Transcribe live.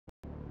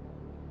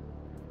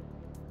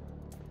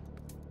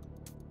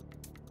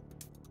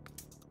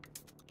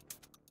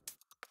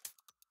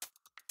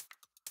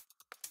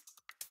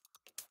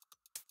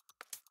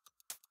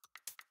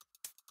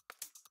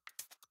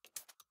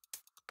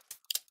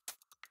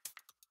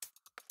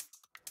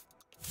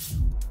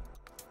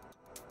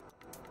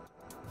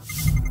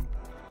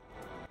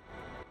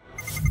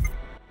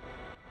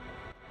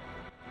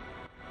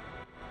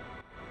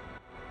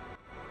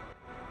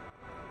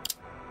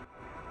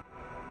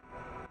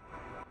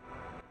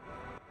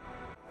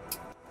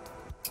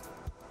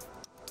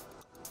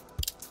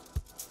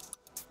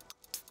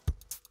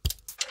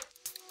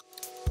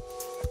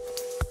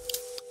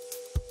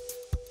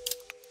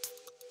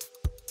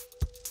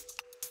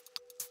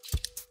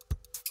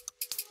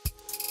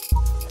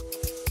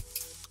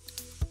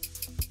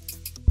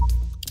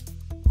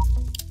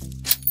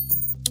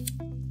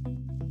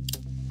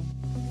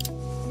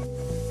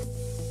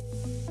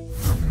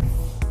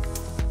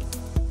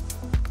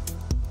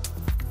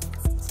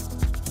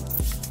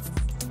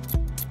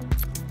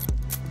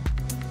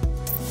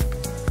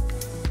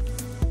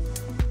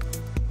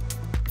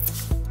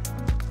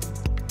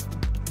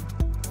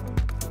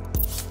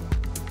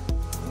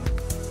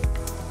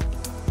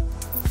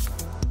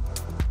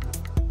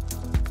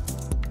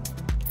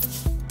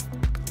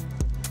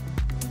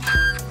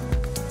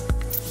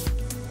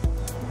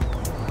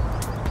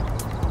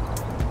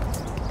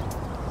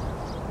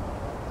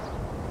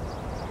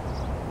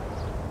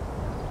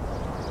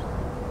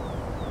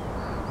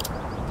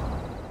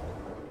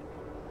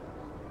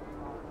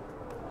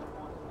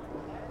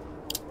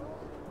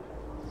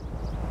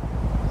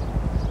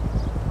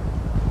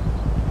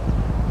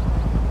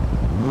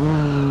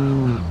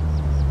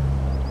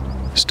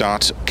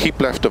restart,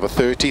 keep left over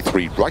 30,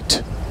 3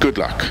 right, good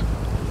luck.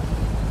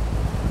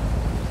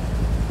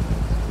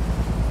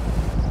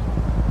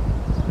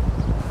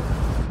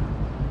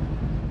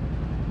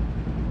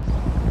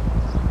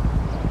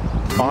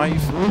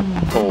 Five,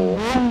 4,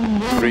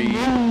 3, 2,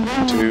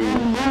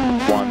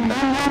 1,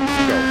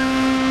 go.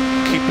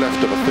 Keep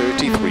left over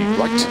 30, 3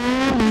 right.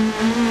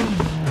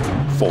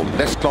 4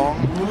 left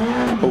long,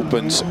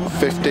 opens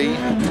 50.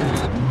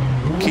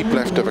 Keep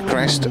left over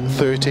crest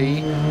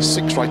 30,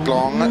 6 right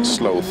long,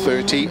 slow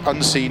 30,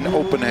 unseen,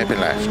 open hairpin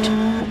left.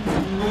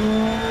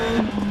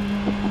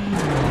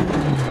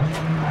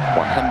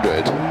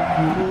 100.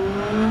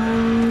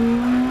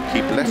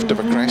 Keep left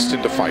over crest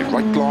into 5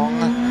 right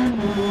long.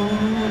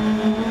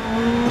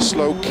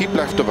 Slow, keep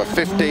left over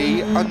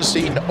 50,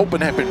 unseen,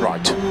 open hairpin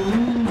right.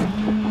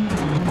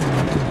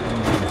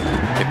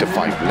 Into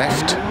 5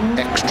 left,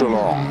 extra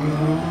long.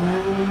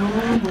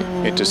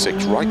 Into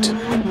 6 right.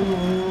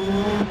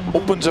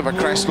 Opens over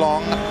crest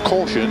long,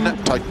 caution,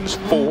 tightens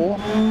 4.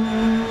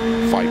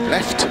 5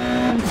 left,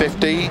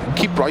 50,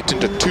 keep right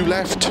into 2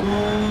 left.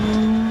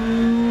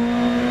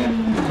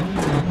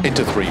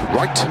 Into 3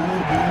 right.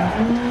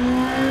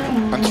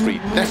 And 3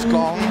 left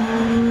long.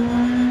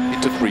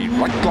 Into 3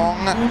 right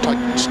long,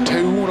 tightens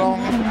 2 long,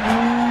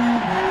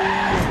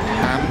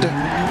 and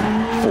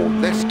 4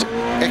 left,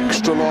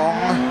 extra long,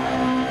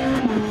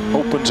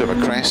 opens over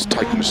crest,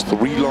 tightens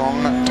 3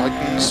 long,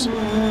 tightens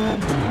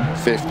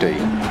 50, 3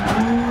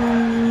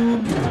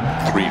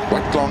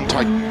 right long,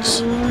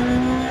 tightens,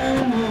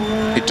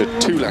 into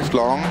 2 left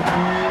long,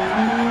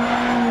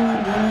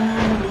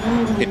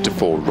 into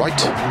 4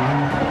 right,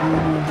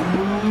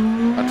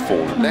 and 4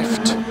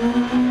 left,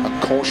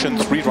 and caution,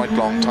 3 right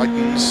long,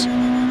 tightens,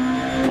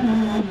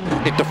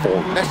 into 4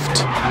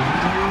 left,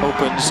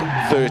 opens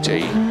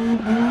 30,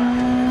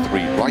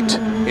 3 right,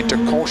 into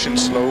caution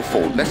slow,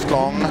 4 left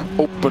long,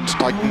 opens,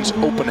 tightens,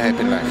 open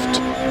hairpin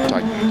left,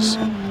 tightens.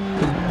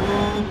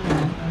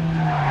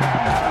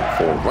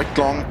 4 right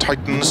long,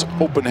 tightens,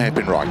 open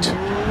hairpin right.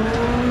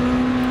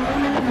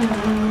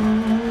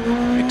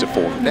 Into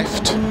 4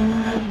 left.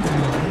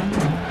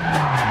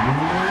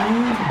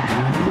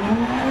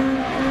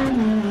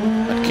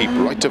 And keep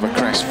right over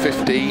crest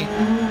 50.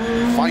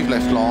 5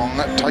 left long,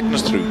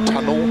 tightens through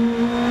tunnel,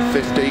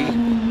 50.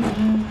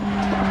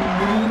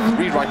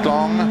 3 right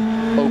long,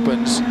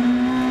 opens,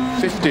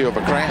 50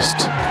 over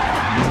crest.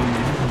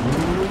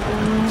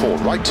 4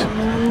 right,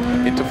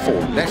 into 4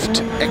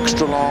 left,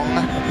 extra long.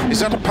 Is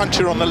that a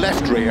puncher on the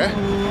left rear?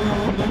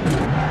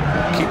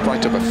 Keep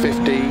right over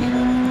 50.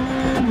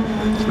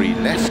 3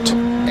 left,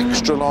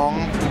 extra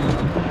long.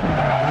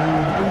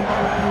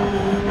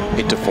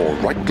 Into 4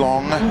 right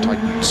long,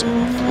 tightens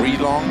 3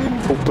 long,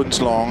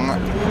 opens long,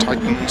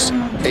 tightens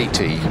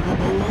 80.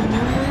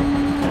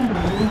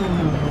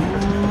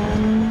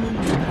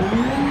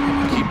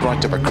 Keep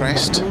right over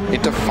crest,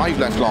 into 5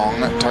 left long,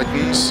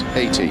 tightens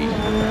 80.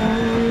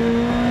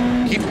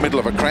 Keep middle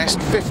of a crest,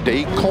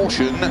 50,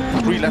 caution,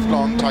 3 left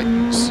long,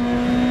 tightens.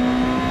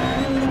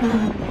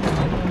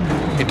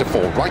 Into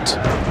 4 right,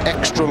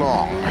 extra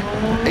long,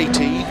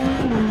 80.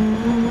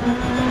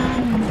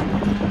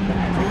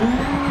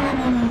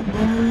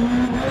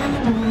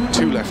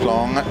 2 left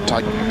long,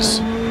 tightens.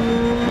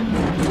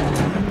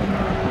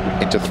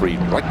 Into 3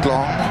 right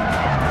long,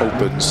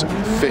 opens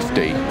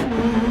 50.